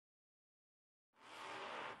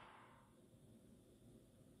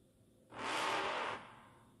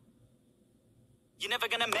You're never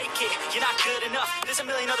gonna make it, you're not good enough. There's a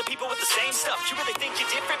million other people with the same stuff. You really think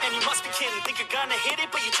you're different, man, you must be kidding. Think you're gonna hit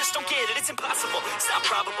it, but you just don't get it. It's impossible, it's not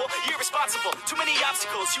probable, you're irresponsible. Too many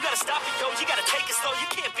obstacles, you gotta stop it, yo. You gotta take it slow, you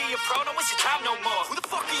can't be a pro, don't waste your time no more. Who the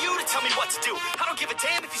fuck are you to tell me what to do? I don't give a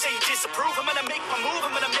damn if you say you disapprove. I'm gonna make my move,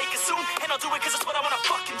 I'm gonna make it soon. And I'll do it cause it's what I wanna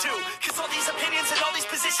fucking do. Cause all these opinions and all these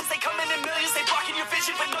positions, they come in millions, they blocking your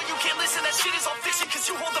vision. But no, you can't listen, that shit is all fiction. Cause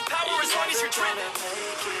you hold the power as long as you're driven.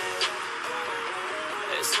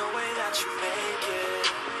 There's no way that you make it,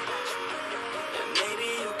 and maybe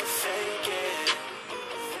you can fake it,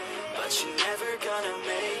 but you're never gonna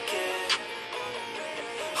make it.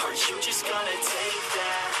 Aren't you just gonna take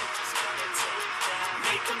that?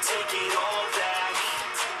 Make them take it all back.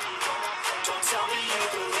 Don't tell me you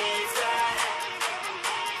believe that.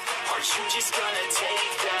 Aren't you just gonna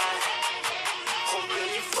take that? Or will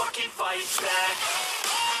you fucking fight back?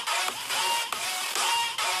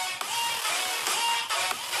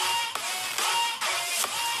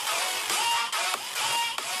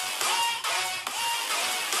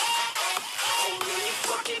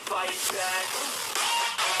 Fight back.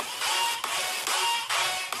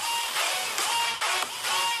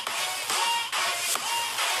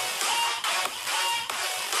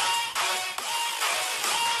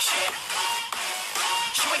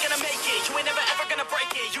 You ain't gonna make it, you ain't never ever gonna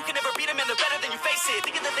break it. You can never beat them and they're better than you face it.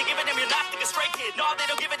 Thinking that they give a damn, you're not thinking straight, kid. No, they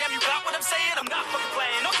don't give a damn, you got what I'm saying? I'm not fucking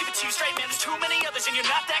playing, I'll give it to you straight, man. There's too many others and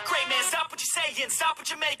you're not that great, man. Stop what you're saying, stop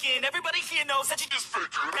what you're making. Everybody here knows that you just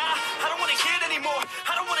fake it. Nah, I don't wanna hear it anymore,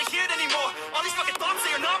 I don't wanna hear it anymore. All these fucking thoughts,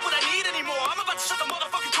 they are not what I need anymore. I'm about to shut the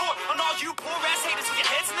motherfucking door on all you poor ass haters with your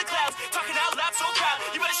heads in the clouds. Talking out loud so proud,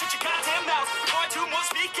 you better shut your goddamn mouth before I do more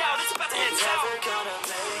speak out. It's about to head south. You're never gonna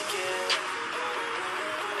make it.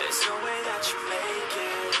 There's no way that you make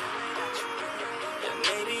it, and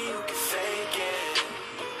maybe you can fake it,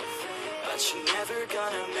 but you're never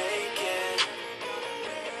gonna make it.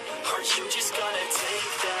 Aren't you just gonna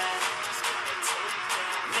take that?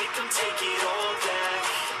 Make them take it all back.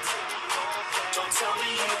 Don't tell me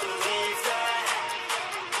you believe that.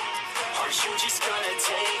 Aren't you just gonna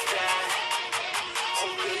take that? Or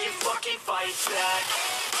will you fucking fight back?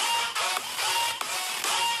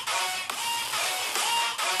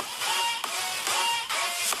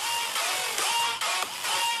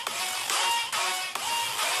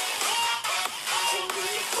 Or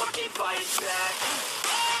will you fucking fight back?